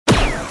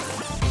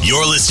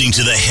You're listening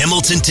to the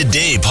Hamilton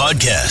Today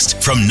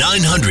podcast from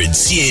 900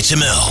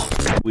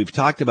 CHML. We've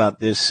talked about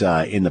this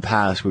in the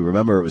past. We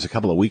remember it was a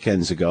couple of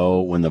weekends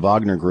ago when the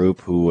Wagner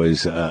Group, who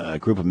was a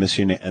group of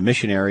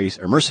mercenaries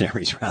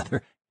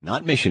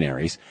not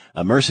missionaries,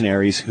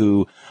 mercenaries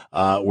who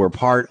were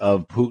part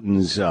of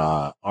Putin's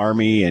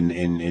army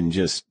and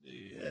just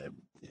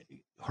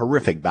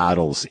horrific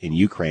battles in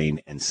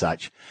Ukraine and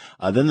such.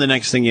 Then the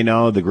next thing you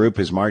know, the group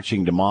is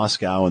marching to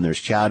Moscow and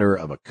there's chatter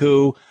of a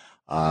coup.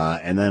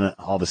 And then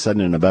all of a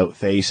sudden an about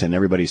face and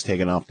everybody's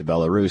taken off to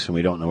Belarus and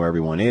we don't know where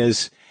everyone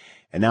is.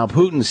 And now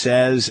Putin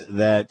says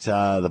that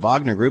the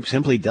Wagner Group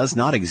simply does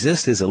not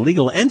exist as a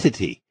legal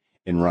entity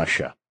in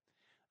Russia.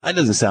 That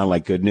doesn't sound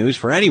like good news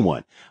for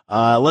anyone.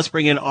 Let's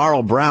bring in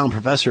Aurel Braun,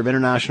 Professor of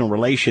International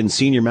Relations,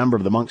 Senior Member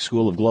of the Munk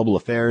School of Global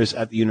Affairs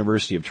at the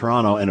University of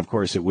Toronto. And, of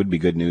course, it would be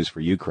good news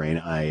for Ukraine.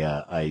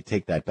 I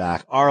take that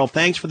back. Aurel,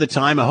 thanks for the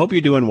time. I hope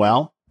you're doing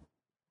well.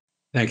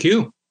 Thank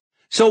you.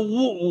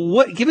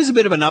 So give us a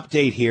bit of an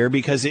update here,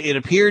 because it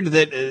appeared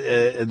that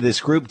this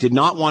group did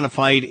not want to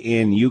fight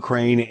in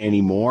Ukraine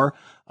anymore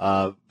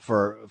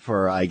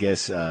for I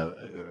guess,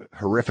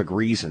 horrific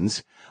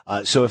reasons.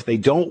 So if they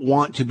don't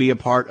want to be a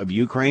part of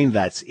Ukraine,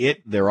 that's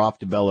it. They're off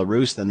to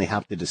Belarus. Then they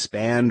have to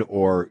disband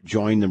or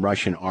join the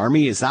Russian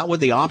army. Is that what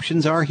the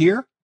options are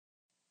here?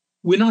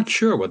 We're not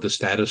sure what the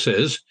status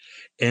is.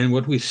 And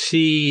what we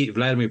see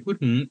Vladimir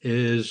Putin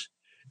is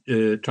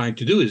trying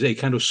to do is a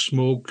kind of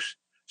smoke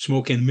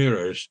and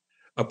mirrors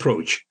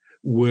approach,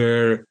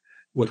 where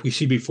what we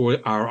see before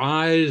our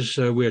eyes,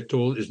 we're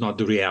told, is not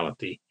the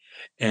reality,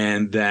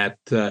 and that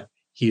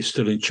he is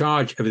still in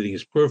charge. Everything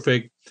is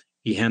perfect.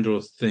 He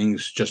handles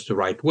things just the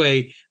right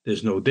way.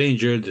 There's no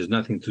danger. There's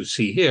nothing to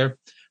see here.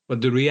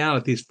 But the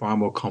reality is far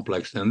more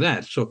complex than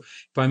that. So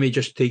if I may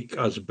just take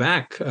us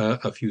back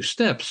a few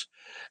steps,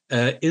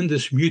 in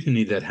this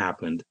mutiny that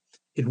happened,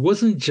 it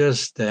wasn't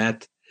just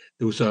that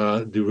there was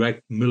a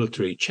direct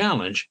military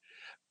challenge,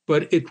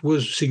 but it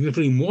was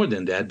significantly more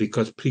than that,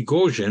 because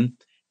Prigozhin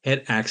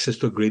had access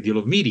to a great deal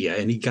of media,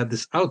 and he got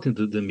this out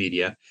into the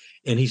media,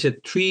 and he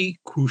said three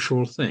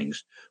crucial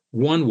things.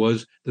 One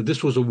was that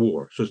this was a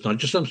war, so it's not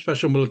just some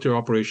special military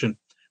operation,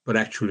 but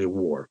actually a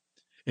war.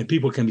 And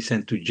people can be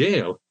sent to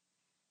jail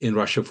in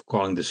Russia for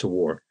calling this a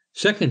war.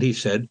 Second, he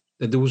said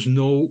that there was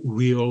no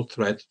real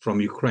threat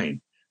from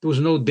Ukraine. There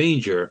was no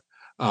danger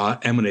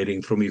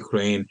emanating from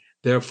Ukraine.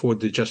 Therefore,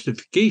 the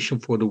justification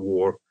for the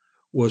war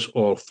was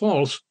all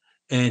false.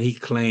 And he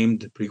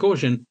claimed,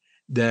 Prigozhin,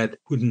 that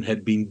Putin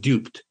had been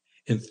duped.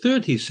 And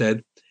third, he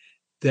said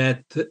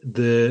that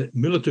the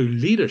military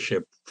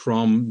leadership,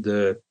 from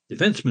the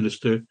defense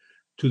minister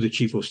to the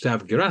chief of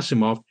staff,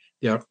 Gerasimov,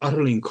 they are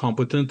utterly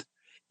incompetent,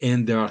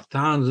 and there are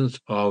thousands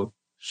of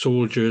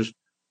soldiers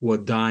who are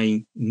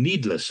dying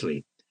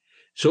needlessly.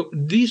 So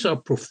these are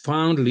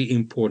profoundly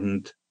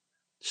important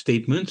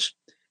statements.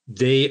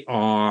 They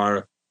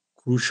are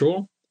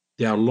crucial.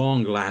 They are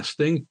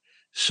long-lasting.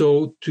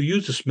 So to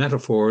use this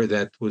metaphor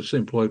that was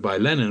employed by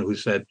Lenin, who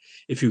said,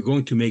 if you're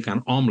going to make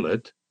an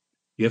omelet,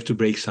 you have to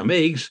break some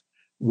eggs.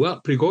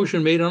 Well,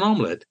 Prigozhin made an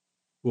omelet.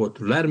 What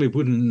Vladimir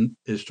Putin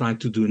is trying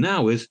to do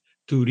now is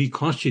to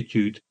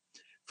reconstitute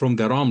from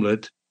that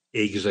omelet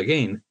eggs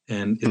again.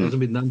 And it hasn't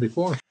been done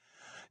before.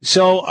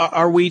 So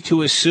are we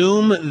to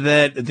assume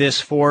that this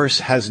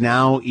force has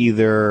now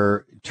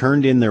either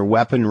turned in their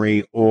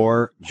weaponry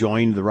or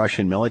joined the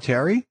Russian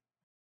military?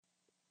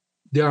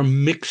 There are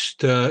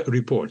mixed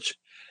reports.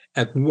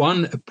 At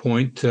one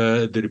point,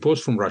 the reports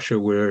from Russia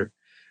were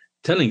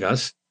telling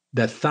us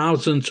that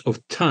thousands of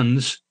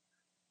tons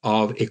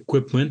of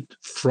equipment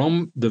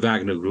from the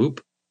Wagner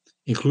Group,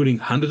 including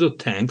hundreds of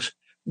tanks,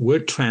 were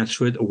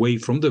transferred away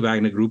from the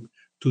Wagner Group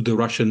to the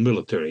Russian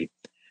military.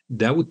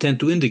 That would tend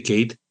to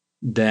indicate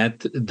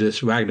that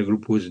this Wagner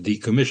Group was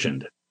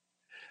decommissioned.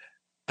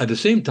 At the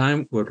same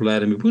time, what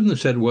Vladimir Putin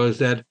said was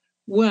that,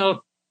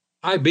 well,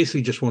 I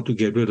basically just want to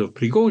get rid of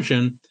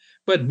Prigozhin,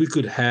 but we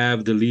could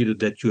have the leader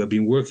that you have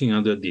been working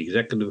under, the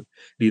executive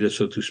leader,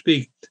 so to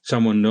speak,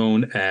 someone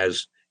known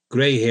as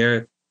Gray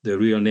Hair. The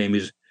real name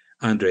is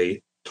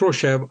Andrei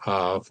Troshev,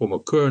 a former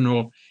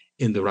colonel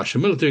in the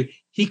Russian military.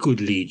 He could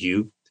lead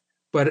you,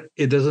 but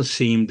it doesn't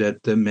seem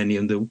that many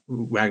in the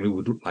Wagner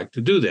would like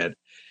to do that.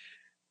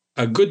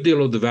 A good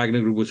deal of the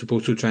Wagner Group was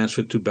supposed to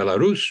transfer to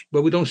Belarus,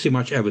 but we don't see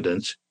much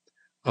evidence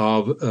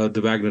of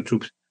the Wagner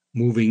troops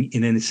moving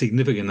in any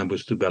significant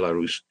numbers to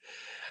Belarus.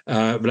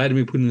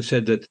 Vladimir Putin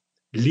said that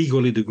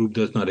legally the group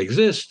does not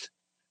exist,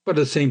 but at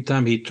the same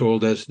time he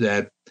told us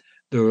that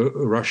the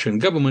Russian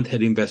government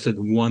had invested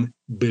 $1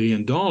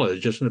 billion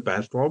just in the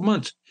past 12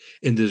 months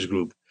in this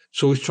group.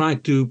 So he's trying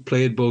to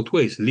play it both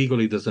ways.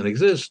 Legally it doesn't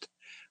exist,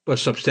 but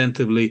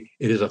substantively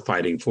it is a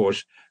fighting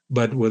force.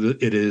 But whether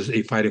it is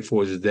a fighting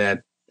force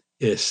that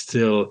is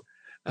still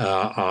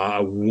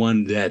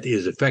one that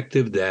is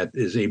effective, that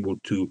is able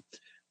to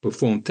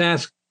perform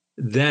tasks,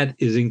 that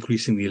is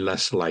increasingly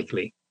less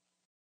likely.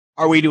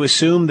 Are we to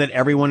assume that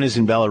everyone is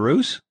in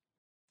Belarus?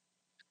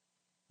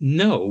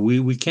 No,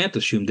 we can't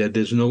assume that.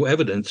 There's no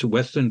evidence.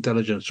 Western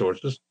intelligence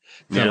sources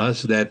tell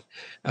us that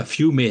a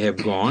few may have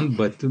gone,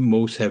 but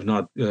most have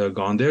not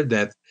gone there,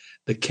 that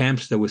the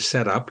camps that were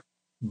set up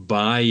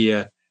by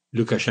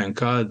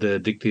Lukashenko, the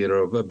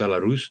dictator of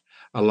Belarus,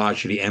 are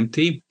largely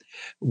empty.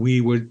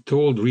 We were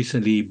told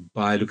recently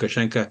by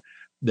Lukashenko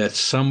that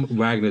some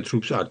Wagner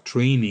troops are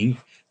training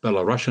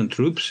Belarusian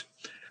troops.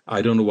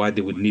 I don't know why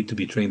they would need to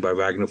be trained by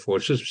Wagner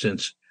forces,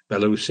 since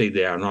Belarus say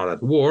they are not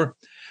at war,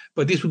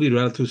 but these would be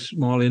relatively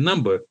small in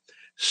number.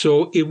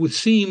 So it would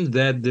seem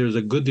that there's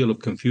a good deal of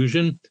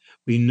confusion.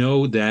 We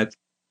know that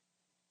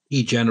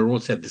key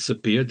generals have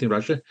disappeared in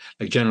Russia,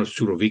 like General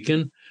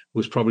Surovikin, who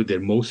was probably their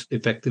most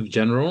effective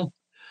general,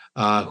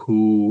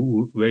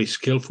 who very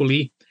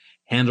skillfully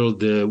handled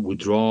the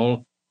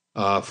withdrawal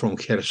from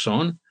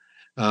Kherson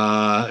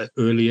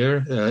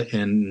earlier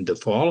in the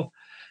fall.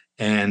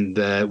 And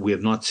we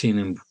have not seen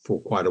him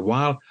for quite a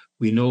while.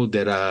 We know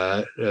that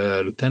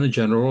a lieutenant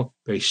general,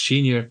 very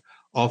senior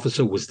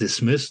officer, was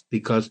dismissed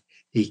because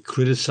he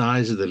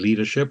criticized the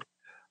leadership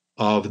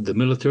of the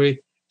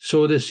military.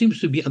 So there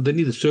seems to be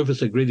underneath the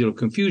surface a great deal of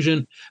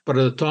confusion. But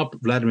at the top,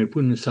 Vladimir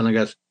Putin is telling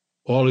us,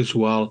 all is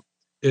well,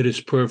 it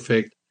is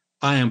perfect,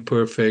 I am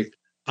perfect,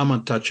 I'm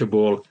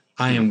untouchable,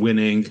 I am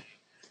winning.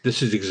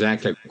 This is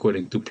exactly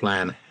according to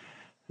plan.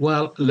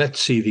 Well, let's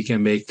see if he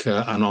can make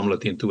an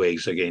omelet into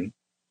eggs again.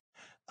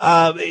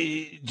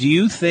 Do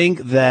you think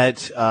that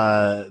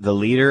the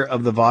leader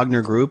of the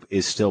Wagner Group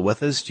is still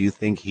with us? Do you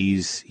think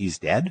he's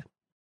dead?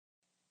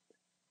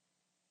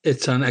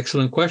 It's an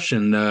excellent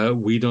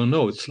question. We don't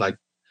know. It's like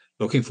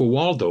looking for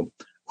Waldo.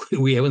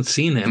 We haven't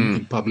seen him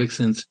in public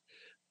since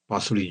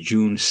possibly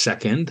June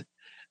 2nd.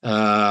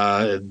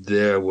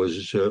 There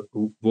was a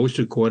voice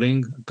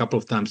recording a couple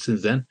of times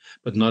since then,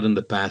 but not in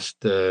the past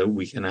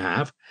week and a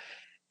half.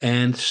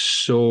 And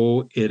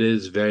so it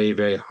is very,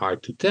 very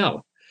hard to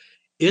tell.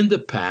 In the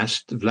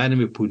past,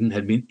 Vladimir Putin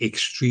had been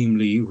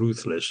extremely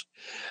ruthless.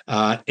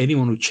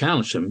 Anyone who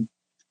challenged him,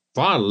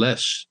 far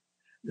less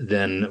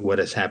than what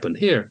has happened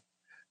here,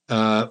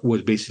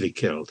 was basically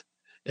killed,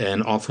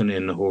 and often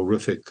in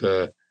horrific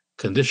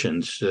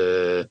conditions.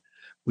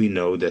 We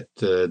know that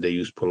they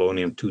used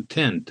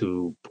polonium-210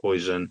 to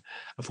poison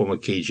a former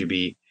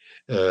KGB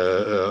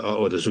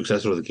or the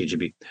successor of the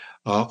KGB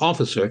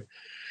officer.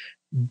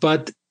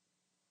 But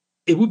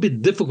it would be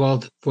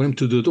difficult for him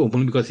to do it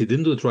openly because he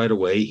didn't do it right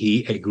away.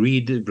 He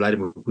agreed,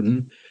 Vladimir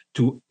Putin,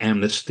 to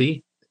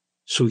amnesty,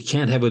 so he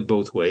can't have it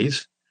both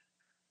ways.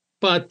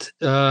 But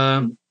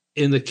in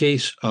the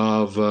case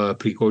of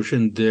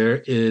Prigozhin,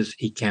 there is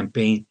a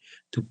campaign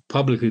to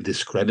publicly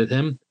discredit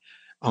him.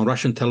 On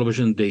Russian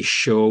television, they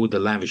show the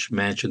lavish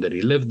mansion that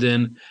he lived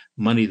in,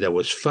 money that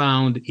was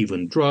found,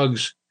 even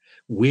drugs,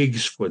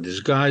 wigs for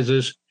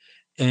disguises.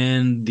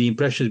 And the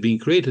impression is being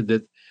created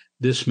that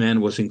this man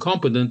was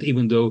incompetent,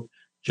 even though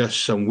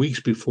just some weeks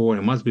before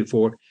and months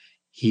before,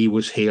 he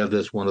was hailed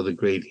as one of the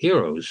great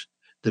heroes,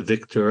 the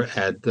victor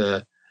at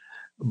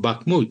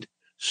Bakhmut.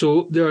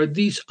 So there are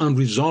these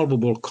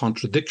unresolvable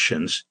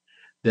contradictions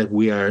that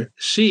we are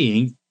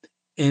seeing,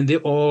 and they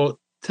all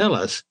tell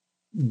us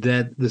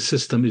that the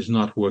system is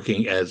not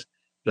working as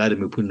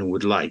Vladimir Putin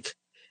would like,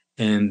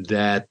 and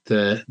that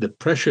the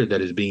pressure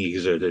that is being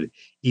exerted,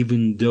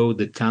 even though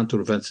the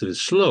counteroffensive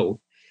is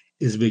slow,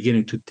 is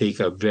beginning to take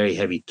a very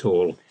heavy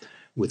toll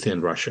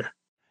within Russia.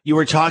 You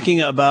were talking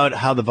about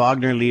how the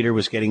Wagner leader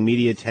was getting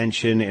media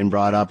attention and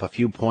brought up a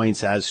few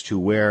points as to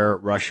where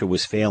Russia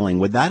was failing.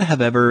 Would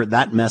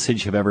that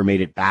message have ever made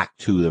it back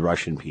to the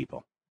Russian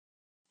people?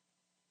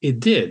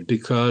 It did,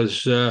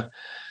 because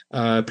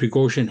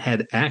Prigozhin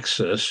had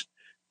access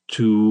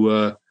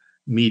to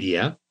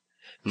media.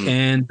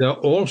 And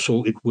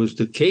also it was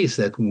the case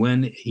that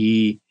when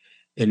he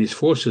and his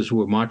forces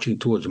were marching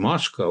towards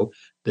Moscow,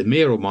 the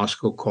mayor of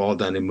Moscow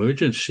called an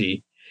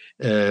emergency,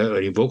 or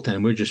invoked an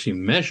emergency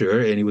measure,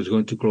 and he was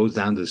going to close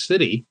down the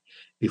city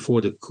before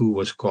the coup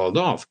was called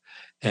off.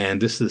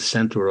 And this is the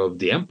center of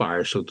the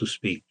empire, so to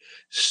speak.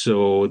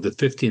 So the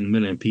 15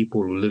 million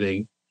people who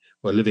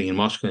were living in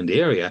Moscow and the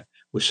area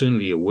were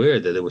certainly aware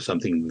that there was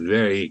something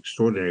very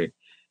extraordinary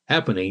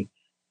happening.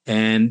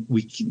 And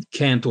we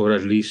can't, or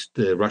at least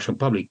the Russian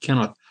public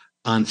cannot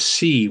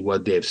unsee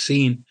what they've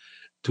seen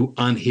to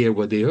unhear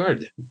what they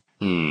heard.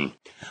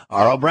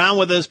 Aurel Braun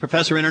with us,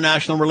 Professor of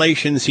International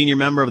Relations, Senior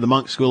Member of the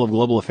Munk School of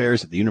Global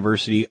Affairs at the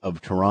University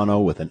of Toronto,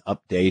 with an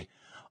update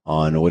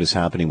on what is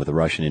happening with the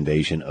Russian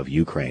invasion of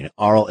Ukraine.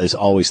 Aurel, as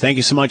always, thank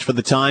you so much for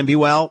the time. Be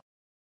well.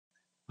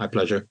 My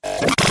pleasure.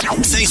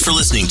 Thanks for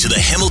listening to the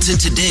Hamilton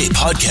Today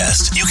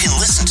podcast. You can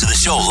listen to the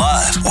show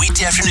live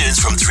weekday afternoons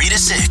from 3 to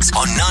 6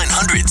 on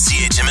 900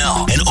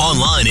 CHML and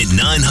online at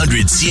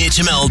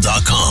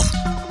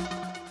 900CHML.com.